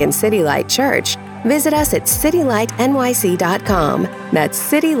Jancic and City Light Church, visit us at citylightnyc.com.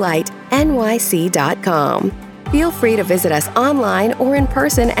 That's citylightnyc.com. Feel free to visit us online or in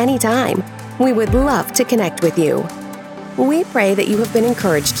person anytime. We would love to connect with you. We pray that you have been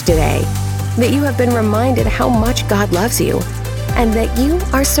encouraged today, that you have been reminded how much God loves you, and that you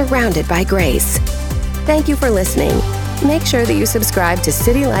are surrounded by grace. Thank you for listening. Make sure that you subscribe to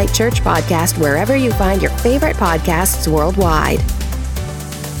City Light Church Podcast wherever you find your favorite podcasts worldwide.